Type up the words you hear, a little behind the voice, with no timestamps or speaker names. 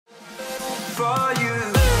for you.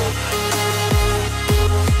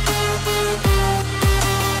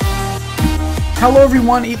 Hello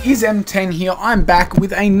everyone, it is MTEN here. I'm back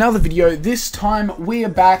with another video. This time we are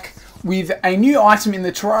back with a new item in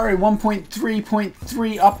the Terraria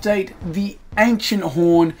 1.3.3 update, the Ancient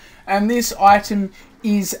Horn. And this item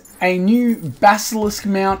is a new Basilisk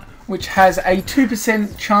mount which has a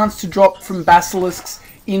 2% chance to drop from Basilisks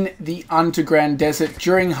in the underground desert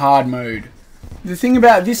during hard mode. The thing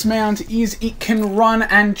about this mount is it can run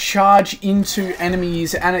and charge into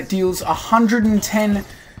enemies, and it deals 110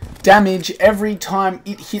 damage every time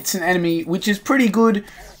it hits an enemy, which is pretty good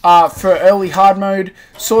for early hard mode.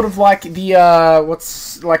 Sort of like the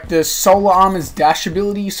the Solar Armor's dash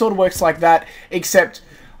ability. Sort of works like that, except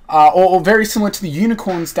or very similar to the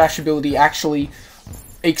Unicorn's dash ability actually,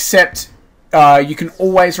 except you can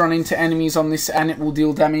always run into enemies on this and it will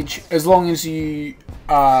deal damage as long as you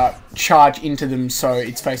charge into them so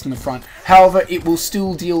it's facing the front. However, it will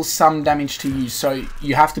still deal some damage to you, so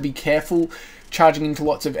you have to be careful charging into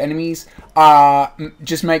lots of enemies.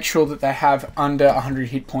 Just make sure that they have under 100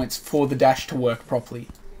 hit points for the dash to work properly.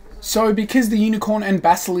 So because the Unicorn and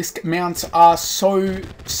Basilisk mounts are so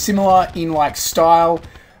similar in like style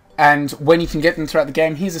and when you can get them throughout the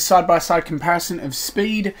game, here's a side-by-side comparison of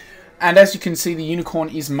speed, and as you can see, the Unicorn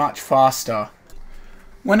is much faster.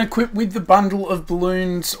 When equipped with the bundle of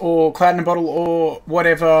balloons or cloud in a bottle or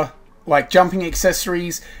whatever, like jumping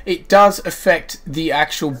accessories, it does affect the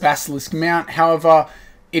actual Basilisk mount. However,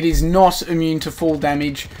 it is not immune to fall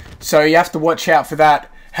damage, so you have to watch out for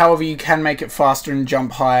that. However, you can make it faster and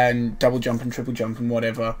jump higher and double jump and triple jump and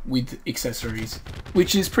whatever with accessories,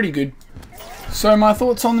 which is pretty good. So my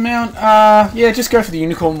thoughts on the mount, yeah, just go for the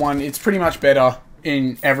Unicorn one. It's pretty much better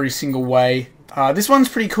in every single way. This one's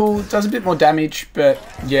pretty cool. It does a bit more damage, but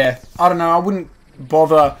yeah, I don't know. I wouldn't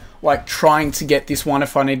bother like trying to get this one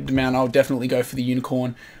if I needed to mount. I would definitely go for the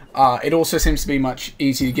Unicorn. It also seems to be much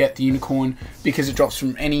easier to get the Unicorn because it drops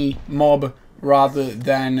from any mob rather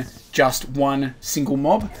than just one single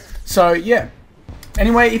mob. So yeah.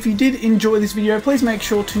 Anyway, if you did enjoy this video, please make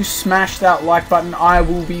sure to smash that like button. I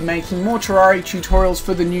will be making more Terraria tutorials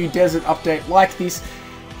for the new desert update like this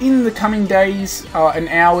in the coming days and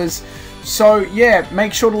hours. So yeah,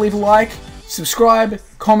 make sure to leave a like, subscribe,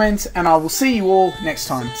 comment, and I will see you all next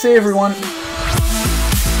time. See you everyone.